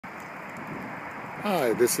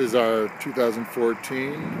Hi, this is our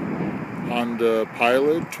 2014 Honda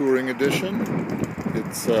Pilot Touring Edition.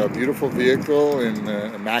 It's a beautiful vehicle in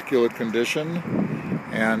immaculate condition,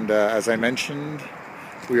 and as I mentioned,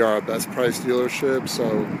 we are a best price dealership,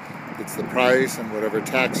 so it's the price and whatever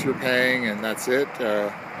tax you're paying, and that's it.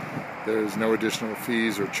 There's no additional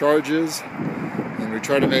fees or charges, and we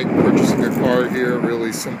try to make purchasing a car here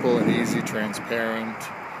really simple and easy, transparent,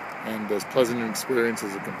 and as pleasant an experience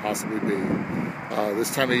as it can possibly be.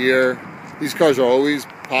 This time of year, these cars are always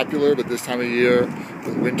popular, but this time of year,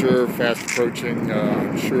 with winter fast approaching,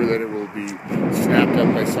 I'm sure that it will be snapped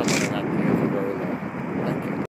up by someone and